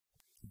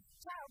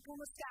Ciao, ¿cómo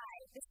está?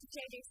 This is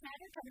JJ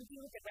Snyder coming to you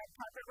with the Red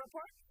Carpet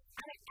Report.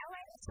 I'm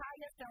at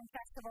Italia Film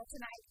Festival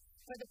tonight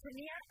for the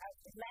premiere of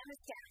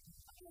Atlantis Down.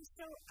 Okay,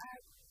 so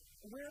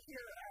we're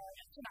here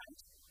tonight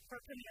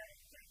for a premiere.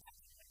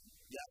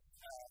 Yes,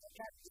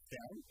 Atlantis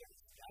Down.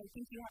 I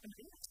think you happen to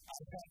be it. I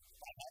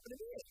happen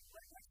to be it.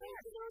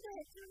 I know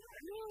that.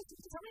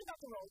 Tell me about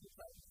the role you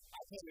played.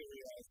 I played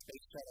a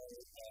space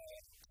shuttle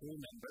crew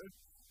member,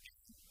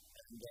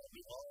 and we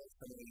all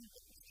suddenly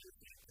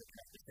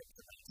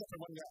except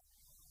for one guy.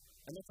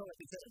 And that's all I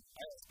can say.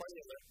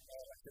 Spoiler alert.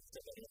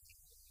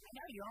 I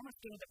know, you're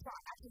almost getting the plot.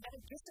 Actually, that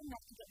is just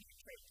enough to get me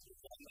straight.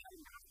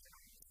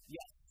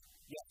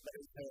 Yes, but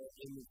it's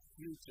in the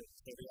future,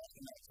 so we have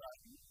to make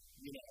time,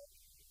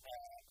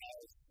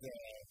 as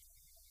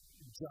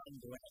John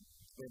Grant,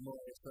 we're more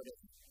sort of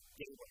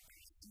gay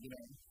workers,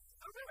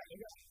 Oh, really?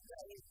 Yeah.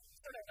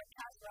 Sort of a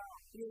casual.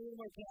 Yeah,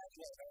 more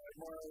casual.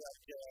 More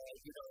like,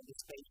 the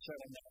space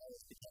shuttle now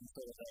has become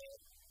sort of a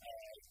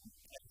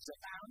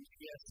sound.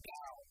 Yeah,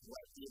 scowl.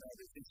 What,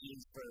 this is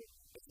used for,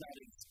 it's not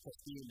as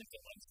pristine as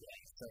it once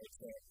was. So it's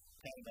a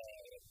kind of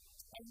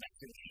a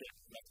method ship.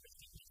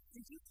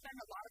 Did you spend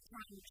a lot of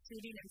time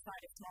shooting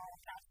inside a small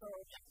castle?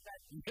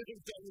 You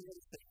didn't get any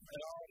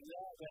at all.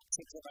 Yeah, that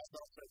six of us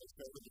also was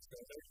filled with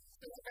further.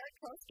 It was a very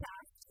close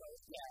cast.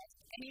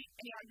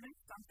 Any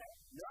arguments? Something?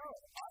 No,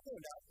 oddly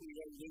enough,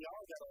 we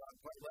all got along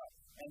quite well.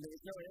 And there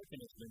was no air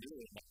conditioning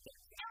really in that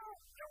place. No.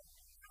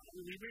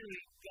 We really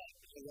got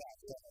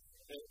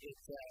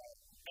it's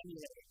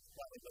anyway,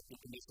 probably what the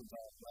conditions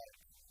are like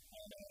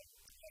on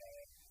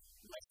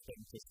less than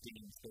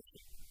 15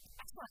 station.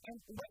 Excellent. And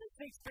what is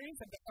the experience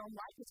of the film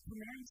like? It's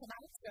premiering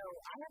tonight, so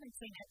I haven't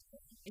seen it.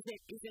 Is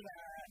it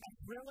a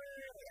thriller?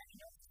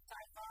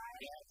 Sci-fi?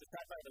 Yeah, it's a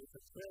sci-fi, but it's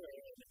a thriller,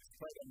 and it's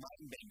quite a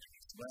mind-bending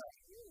as well.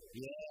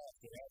 Yeah,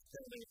 so that's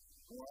kind of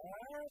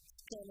what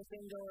kind of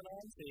thing going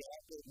on, so you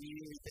have to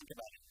really think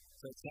about it.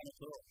 So it's kind of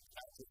cool.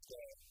 That's just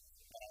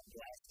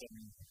blast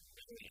and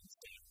experience.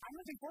 I'm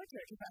looking forward to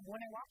it because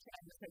when I watch it,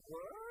 I'm just like,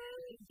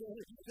 what?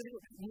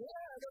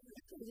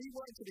 We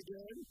watch it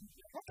again.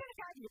 What kind of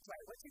guy do you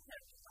play? What's your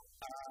character?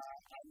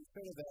 I'm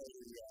sort of a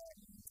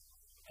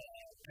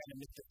kind of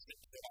Mr. Six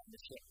on the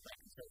ship,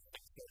 right? So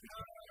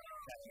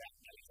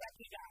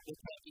Exactly guy. The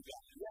techie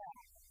guy. Yeah.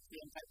 The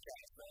type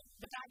guy.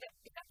 The guy that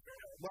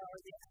true. Well,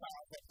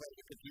 I play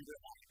the computer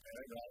actor,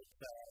 right?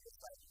 So it's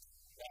like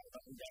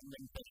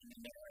them putting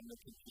in there on the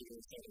computer,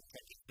 so it's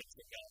techie fix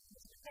it guy.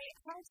 Hey,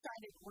 how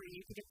excited were you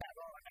to get that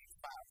role in X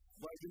Files?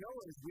 Well,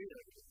 what was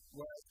weird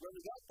was when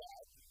we got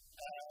that,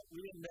 we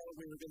didn't know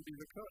we were going to be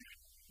recording.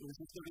 It was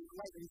just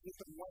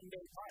a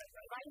one-day part,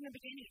 right in the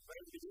beginning.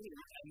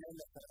 And then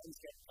the phones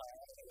get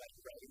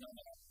writing on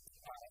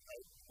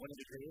one of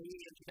the really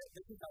internet.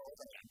 This is how old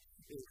I am.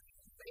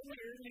 In the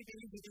early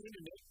days of the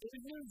internet, there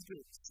were news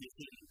groups, you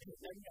see.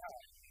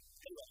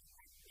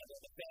 And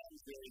the fans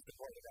really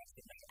supported us,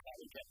 and that's how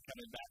we kept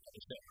coming back to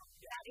the show.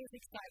 That is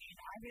exciting.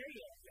 I hear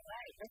you.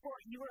 Right.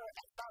 You were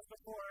X-Files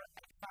before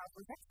X-Files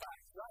was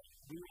X-Files. Right.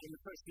 We were in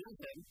the first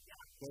season.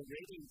 We're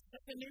waiting.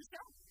 That's the new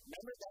show.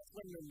 Remember, that's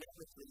when the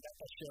network let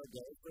that show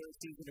go for a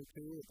season or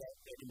two without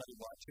anybody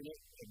watching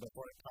it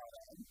before it caught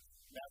on.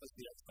 That was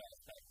the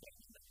X-Files back then.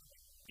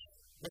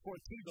 Before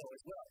TiVo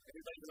as well.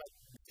 Everybody was like,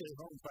 stay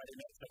home Friday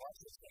nights to watch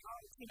this thing.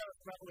 It's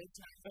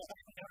revolution.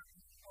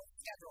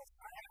 Schedule.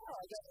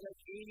 I got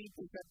like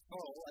 80%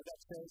 full. I got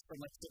shows from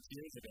like 6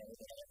 years ago.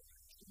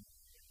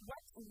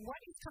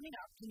 What is coming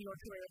up in your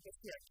career this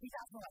year,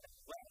 2011?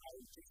 Well, I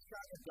just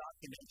shot a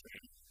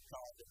documentary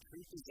called The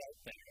Truth Is Out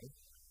There.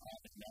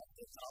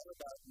 It's all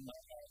about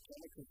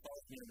chemical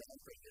falls me around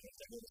for years.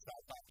 I go to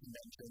sci-fi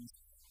conventions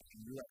and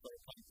UFO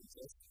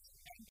conferences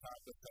and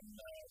talk with some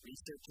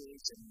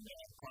researchers in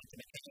quantum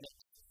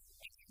mechanics.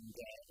 And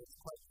it's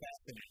quite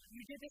fascinating.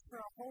 You did this for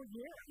a whole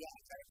year? Yeah,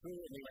 exactly.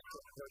 And we went to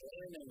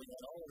Berlin and we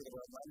went all over the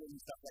world, London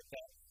and stuff like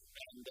that.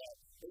 And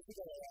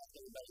basically I asked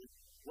everybody,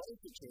 what is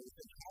the truth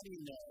and how do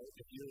you know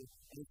if you're,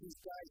 and if these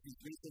guys,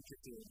 these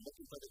researchers are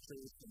looking for the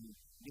truth and,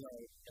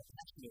 are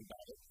passionate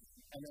about it.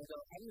 And they go,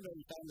 how do you know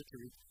you found the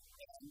truth?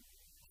 And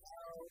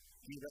how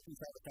do you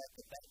reconcile the fact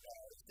that that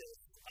guy says,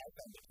 I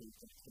found the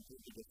truth and it's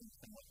completely different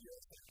from what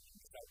you're saying?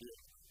 Because I do.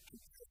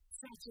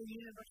 Such a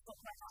universal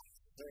question.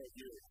 Very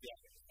good,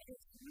 yeah.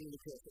 It's really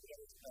cool to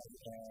get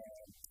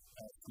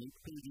a sneak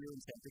preview in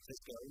San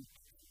Francisco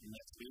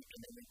next week,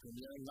 and then we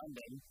premiere in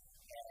London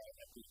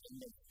at the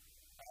end of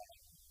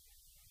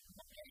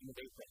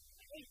April.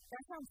 Hey,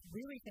 that sounds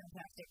really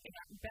fantastic. And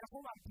I bet a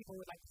whole lot of people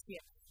would like to see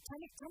it.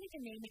 Tell me the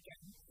name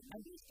again.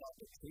 It's called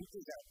The Truth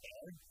Is Out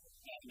There,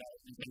 and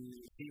you can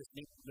see a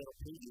sneak little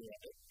preview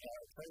of it,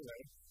 trailer,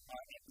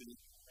 at the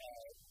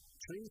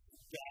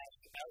truth-out-there